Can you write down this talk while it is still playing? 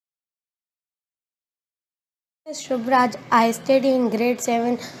Shubh, I study in grade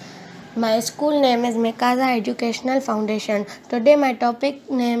 7. My school name is MIKAZA Educational Foundation. Today my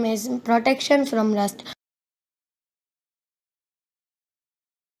topic name is protection from rust.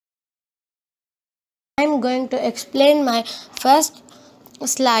 I am going to explain my first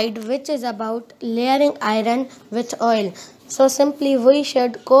slide, which is about layering iron with oil. So simply we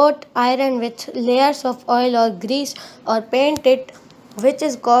should coat iron with layers of oil or grease or paint it, which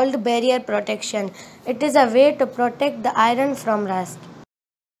is called barrier protection. It is a way to protect the iron from rust.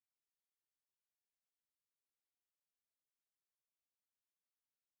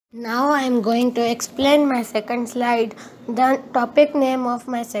 Now I am going to explain my second slide. The topic name of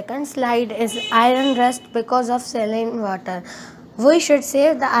my second slide is iron rust because of saline water. We should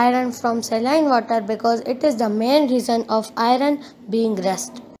save the iron from saline water because it is the main reason of iron being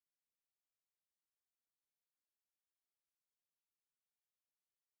rust.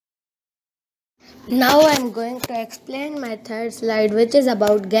 Now I am going to explain my third slide, which is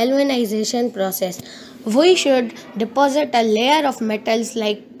about galvanization process. We should deposit a layer of metals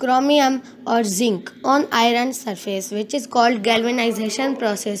like chromium or zinc on iron surface, which is called galvanization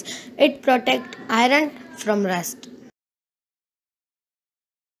process. It protects iron from rust.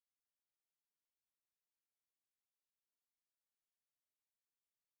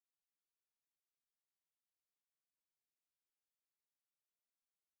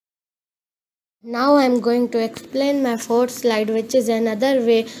 Now I am going to explain my fourth slide, which is another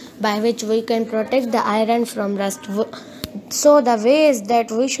way by which we can protect the iron from rust. So the way is that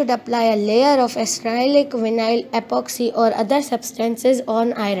we should apply a layer of acrylic vinyl epoxy or other substances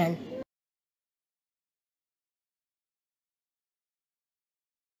on iron.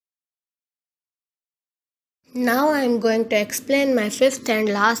 Now I am going to explain my fifth and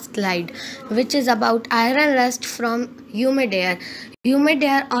last slide, which is about iron rust from humid air. Humid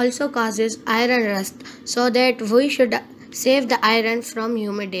air also causes iron rust, so that we should save the iron from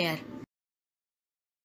humid air.